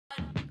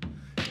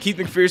Keith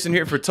McPherson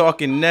here for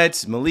Talkin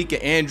Nets.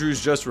 Malika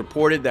Andrews just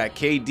reported that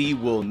KD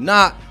will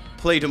not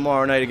play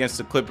tomorrow night against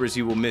the Clippers.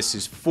 He will miss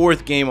his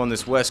 4th game on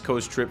this West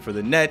Coast trip for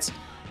the Nets.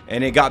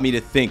 And it got me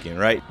to thinking,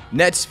 right?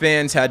 Nets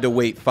fans had to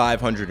wait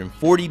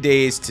 540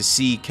 days to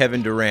see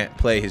Kevin Durant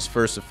play his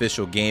first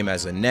official game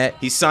as a Net.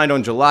 He signed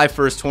on July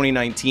 1st,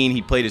 2019.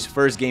 He played his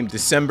first game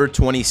December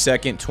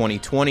 22nd,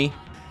 2020.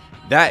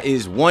 That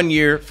is 1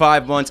 year,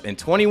 5 months, and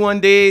 21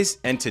 days.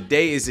 And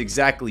today is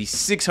exactly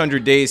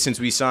 600 days since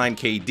we signed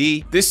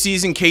KD. This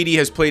season, KD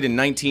has played in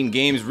 19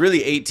 games,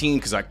 really 18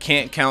 because I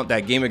can't count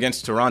that game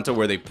against Toronto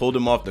where they pulled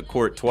him off the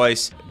court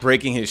twice,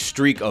 breaking his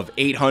streak of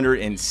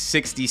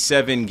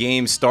 867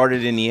 games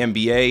started in the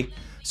NBA.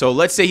 So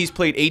let's say he's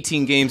played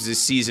 18 games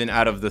this season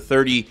out of the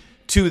 32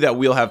 that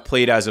we'll have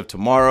played as of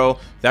tomorrow.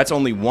 That's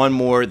only one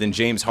more than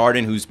James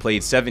Harden, who's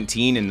played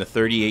 17 in the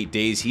 38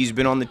 days he's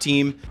been on the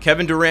team.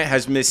 Kevin Durant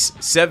has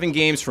missed 7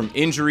 games from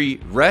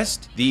injury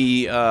rest.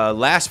 The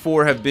last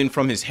 4 have been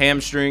from his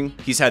hamstring.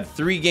 He's had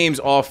 3 games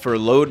off for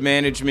load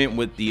management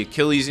with the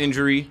Achilles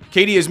injury.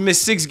 KD has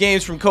missed 6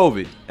 games from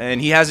COVID, and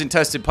he hasn't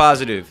tested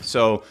positive.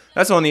 So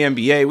that's on the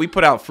NBA. We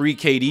put out free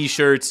KD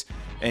shirts,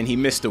 and he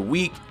missed a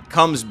week,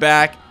 comes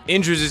back,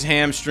 injures his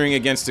hamstring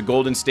against the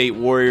Golden State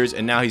Warriors,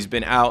 and now he's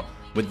been out.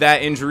 With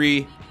that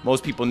injury,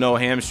 most people know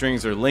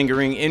hamstrings are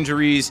lingering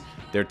injuries.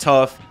 They're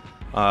tough.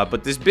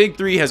 But this big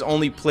three has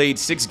only played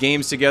 6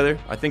 games together.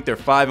 I think they're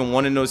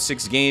 5-1 in those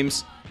 6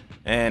 games.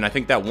 And I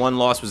think that one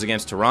loss was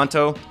against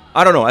Toronto.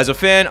 I don't know. As a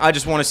fan, I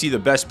just want to see the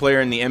best player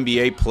in the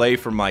NBA play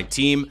for my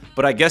team.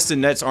 But I guess the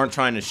Nets aren't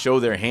trying to show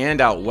their hand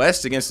out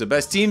west against the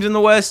best teams in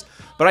the West.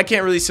 But I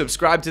can't really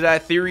subscribe to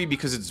that theory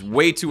because it's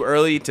way too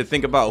early to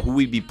think about who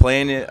we'd be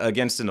playing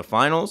against in the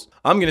finals.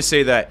 I'm going to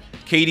say that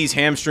KD's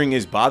hamstring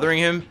is bothering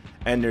him,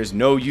 and there's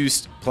no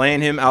use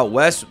playing him out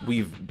west.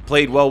 We've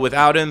played well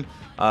without him.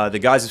 The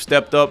guys have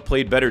stepped up,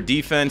 played better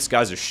defense.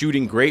 Guys are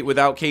shooting great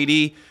without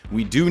KD.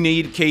 We do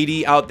need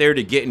KD out there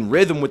to get in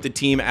rhythm with the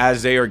team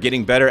as they are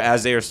getting better,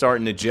 as they are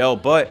starting to gel.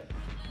 But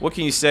what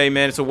can you say,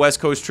 man? It's a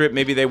West Coast trip.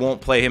 Maybe they won't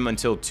play him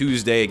until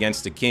Tuesday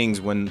against the Kings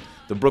when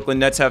the Brooklyn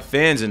Nets have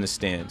fans in the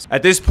stands.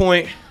 At this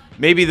point,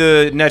 maybe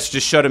the Nets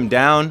just shut him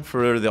down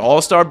for the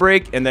All-Star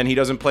break, and then he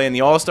doesn't play in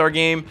the All-Star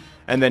game.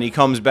 And then he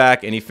comes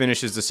back and he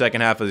finishes the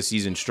second half of the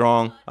season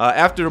strong.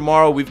 After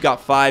tomorrow, we've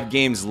got 5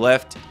 games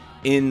left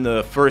in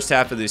the first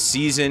half of this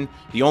season.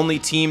 The only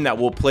team that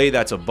will play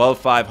that's above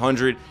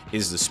 500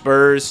 is the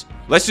Spurs.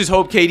 Let's just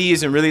hope KD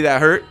isn't really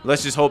that hurt.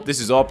 Let's just hope this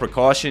is all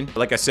precaution.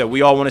 Like I said,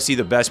 we all want to see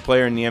the best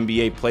player in the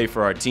NBA play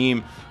for our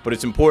team, but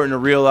it's important to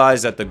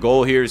realize that the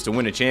goal here is to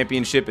win a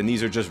championship, and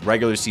these are just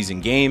regular season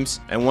games.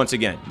 And once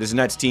again, this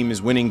Nets team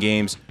is winning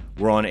games.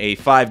 We're on a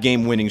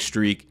 5-game winning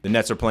streak. The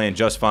Nets are playing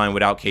just fine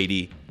without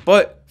KD.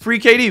 But free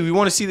KD, we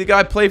want to see the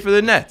guy play for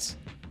the Nets.